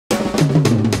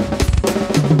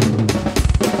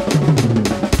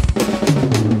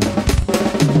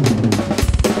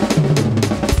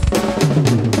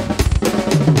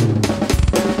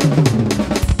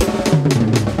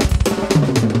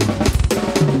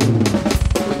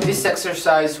this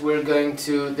exercise we're going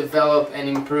to develop and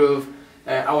improve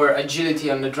our agility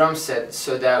on the drum set,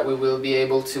 so that we will be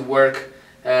able to work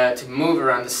to move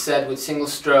around the set with single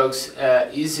strokes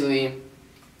easily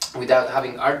without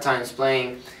having hard times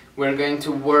playing. We're going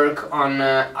to work on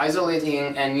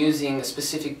isolating and using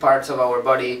specific parts of our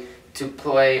body to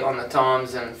play on the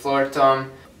toms and floor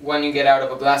tom. When you get out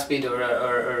of a blast beat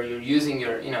or you're using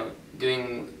your,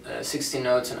 doing 16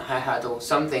 notes and a hi-hat or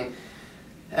something,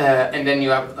 and then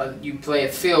you play a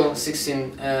fill,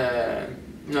 16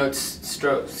 notes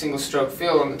single stroke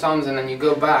fill on the toms, and then you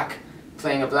go back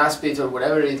playing a blast beat or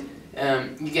whatever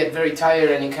you get very tired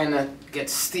and you kind of get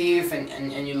stiff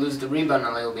and you lose the rebound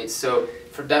a little bit. So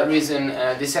for that reason,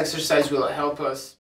 this exercise will help us.